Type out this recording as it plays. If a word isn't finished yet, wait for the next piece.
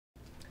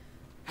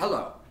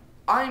Hello,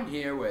 I'm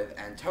here with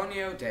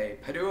Antonio de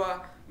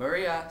Padua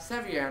Maria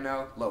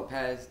Severiano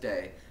Lopez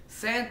de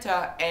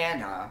Santa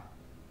Ana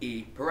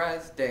y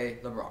Perez de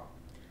Lebrun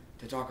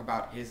to talk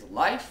about his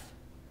life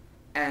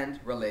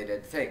and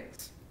related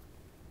things.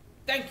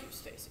 Thank you,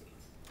 Stacy.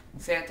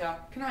 Santa,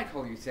 can I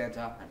call you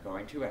Santa? I'm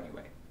going to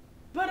anyway.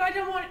 But I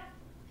don't want it.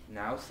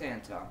 Now,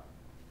 Santa.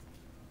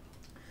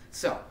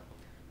 So,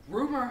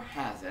 rumor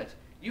has it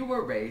you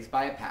were raised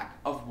by a pack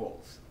of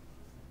wolves.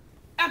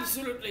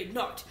 Absolutely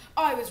not.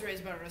 I was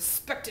raised by a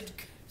respected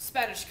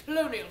Spanish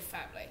colonial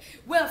family,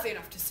 wealthy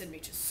enough to send me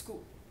to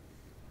school.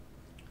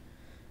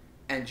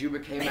 And you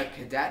became a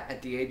cadet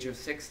at the age of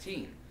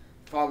 16,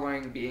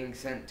 following being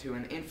sent to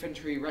an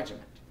infantry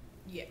regiment.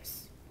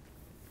 Yes.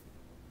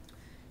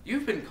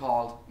 You've been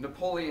called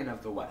Napoleon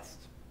of the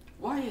West.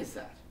 Why is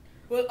that?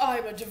 Well,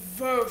 I'm a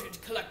devoted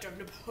collector of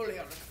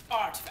Napoleonic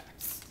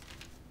artifacts.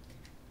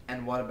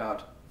 And what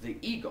about the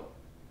Eagle?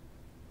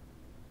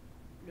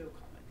 No comment.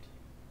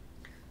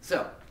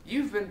 So,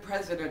 you've been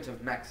president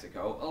of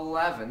Mexico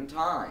 11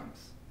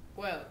 times.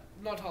 Well,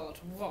 not all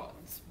at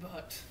once,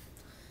 but...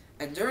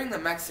 And during the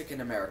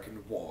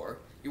Mexican-American War,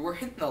 you were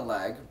hit in the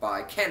leg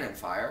by cannon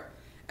fire,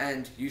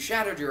 and you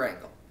shattered your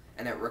ankle,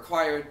 and it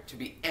required to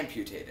be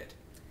amputated.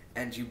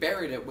 And you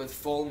buried it with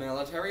full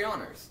military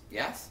honors,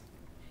 yes?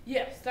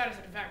 Yes, that is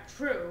in fact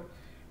true.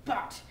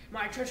 But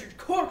my treasured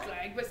cork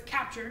leg was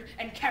captured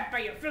and kept by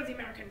your filthy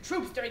American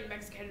troops during the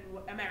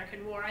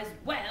Mexican-American War as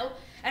well,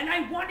 and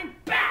I want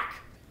it back!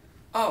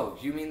 Oh,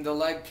 you mean the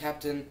leg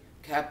kept in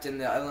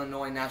the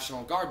Illinois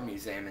National Guard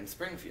Museum in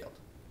Springfield?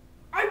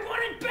 I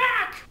want it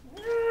back!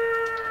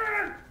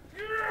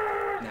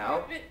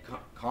 Now,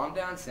 calm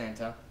down,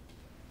 Santa.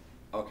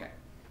 Okay.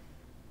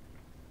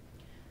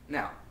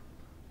 Now,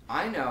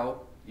 I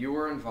know you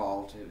were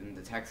involved in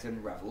the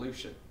Texan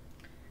Revolution,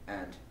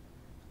 and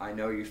I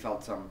know you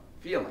felt some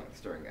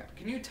feelings during that.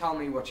 Can you tell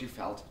me what you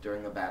felt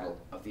during the Battle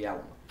of the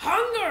Alamo?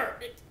 Hunger!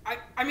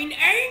 I mean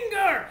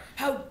anger!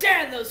 How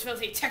dare those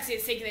filthy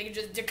Texans think they can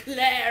just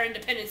declare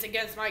independence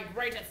against my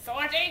great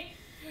authority?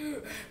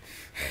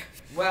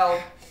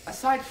 Well,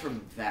 aside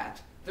from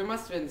that, there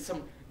must have been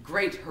some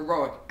great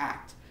heroic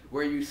act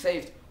where you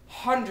saved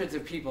hundreds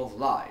of people's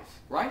lives,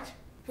 right?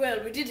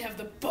 Well, we did have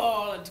the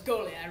ball at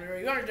Goliad where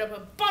we rounded up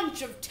a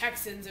bunch of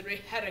Texans and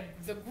we had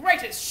the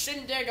greatest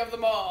shindig of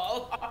them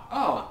all.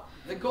 Oh,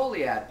 the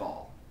Goliad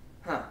ball.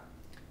 Huh.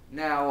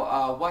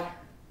 Now, what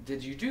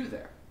did you do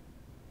there?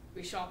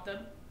 We shot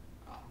them.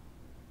 Oh.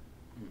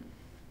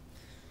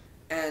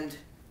 And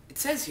it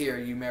says here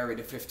you married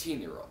a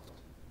 15-year-old.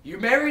 You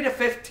married a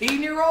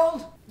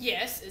 15-year-old?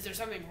 Yes, is there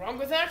something wrong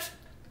with that?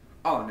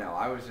 Oh no,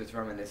 I was just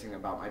reminiscing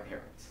about my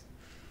parents.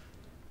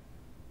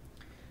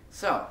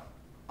 So,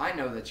 I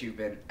know that you've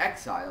been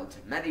exiled to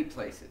many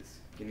places.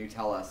 Can you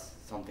tell us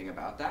something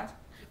about that?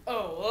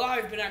 Oh, well,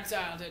 I've been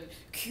exiled in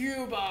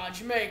Cuba,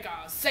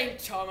 Jamaica, St.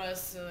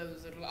 Thomas,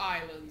 those little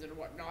islands and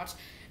whatnot,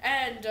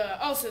 and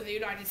also the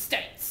United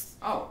States.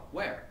 Oh,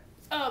 where?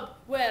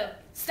 Well,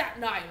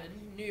 Staten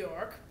Island, New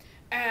York,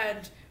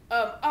 and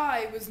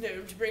I was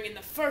known to bring in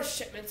the first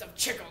shipments of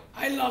chicle.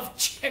 I love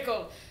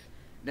chicle.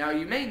 Now,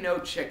 you may know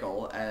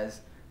chicle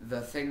as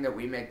the thing that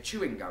we make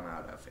chewing gum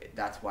out of.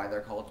 That's why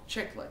they're called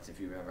chiclets, if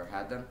you've ever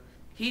had them.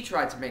 He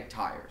tried to make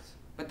tires,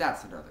 but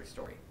that's another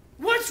story.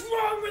 What's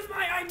wrong with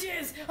my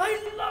ideas?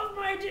 I love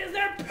my ideas.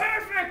 They're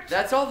perfect.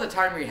 That's all the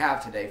time we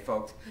have today,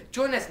 folks.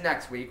 Join us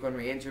next week when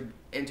we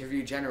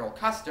interview General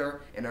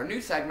Custer in our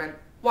new segment,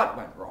 What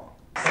Went Wrong?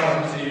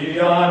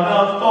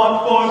 Santiana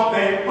fought for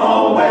faith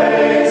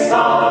away,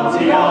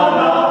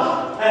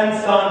 Santiana, and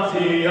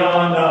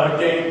Santiana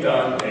gained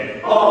a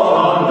name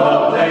on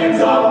the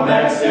plains of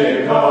Mexico.